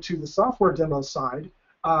when you get to the software demo side,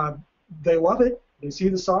 they love it. They see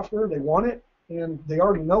the software, they want it, and they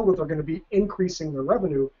already know that they're going to be increasing their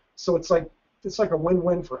revenue. So it's like a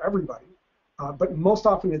win-win for everybody. But most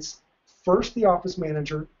often it's first the office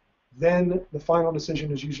manager, then the final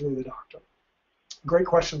decision is usually the doctor. Great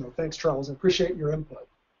question, though. Thanks, Charles. I appreciate your input.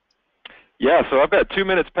 Yeah, so I've got 2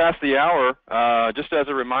 minutes past the hour. Just as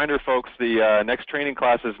a reminder, folks, the next training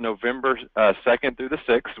class is November 2nd through the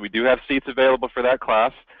 6th. We do have seats available for that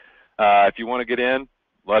class. If you want to get in,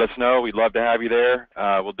 let us know. We'd love to have you there.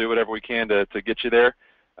 We'll do whatever we can to get you there.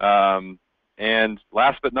 And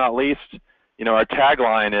last but not least, our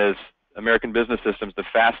tagline is American Business Systems, the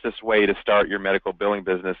fastest way to start your medical billing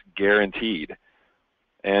business, guaranteed.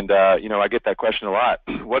 And, I get that question a lot.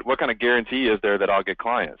 What kind of guarantee is there that I'll get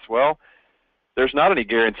clients? Well, there's not any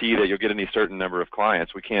guarantee that you'll get any certain number of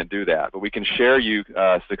clients. We can't do that. But we can share you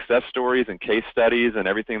success stories and case studies and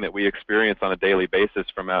everything that we experience on a daily basis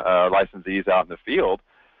from licensees out in the field.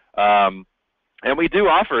 And we do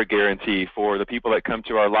offer a guarantee for the people that come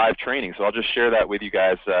to our live training. So I'll just share that with you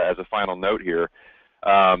guys as a final note here.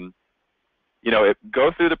 Go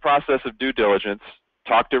through the process of due diligence.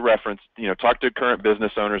 Talk to current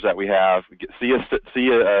business owners that we have. See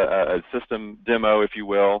a system demo, if you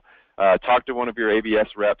will. Talk to one of your ABS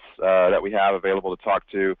reps that we have available to talk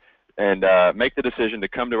to, and make the decision to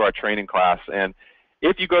come to our training class. And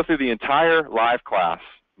if you go through the entire live class,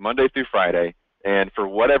 Monday through Friday, and for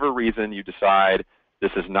whatever reason you decide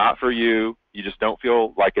this is not for you, you just don't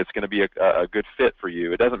feel like it's going to be a good fit for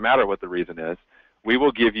you, it doesn't matter what the reason is, we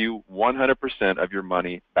will give you 100% of your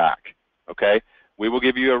money back, okay? We will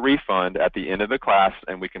give you a refund at the end of the class,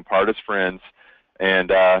 and we can part as friends. And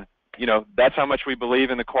that's how much we believe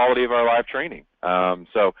in the quality of our live training.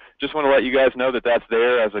 So just want to let you guys know that that's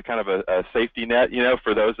there as a kind of a safety net,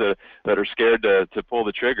 for those that are scared to pull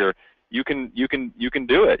the trigger. You can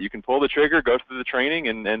do it. You can pull the trigger, go through the training,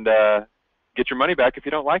 and get your money back if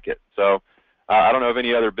you don't like it. So I don't know of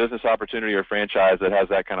any other business opportunity or franchise that has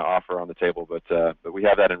that kind of offer on the table, but we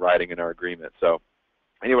have that in writing in our agreement. So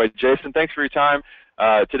anyway, Jason, thanks for your time.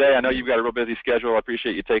 Today, I know you've got a real busy schedule. I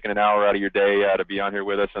appreciate you taking an hour out of your day to be on here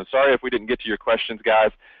with us. I'm sorry if we didn't get to your questions,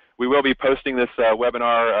 guys. We will be posting this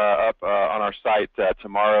webinar up on our site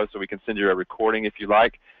tomorrow, so we can send you a recording if you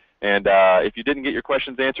like. And if you didn't get your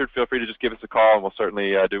questions answered, feel free to just give us a call, and we'll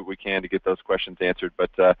certainly do what we can to get those questions answered.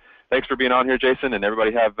 But thanks for being on here, Jason, and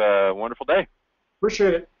everybody have a wonderful day.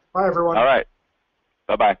 Appreciate it. Bye, everyone. All right.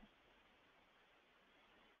 Bye-bye.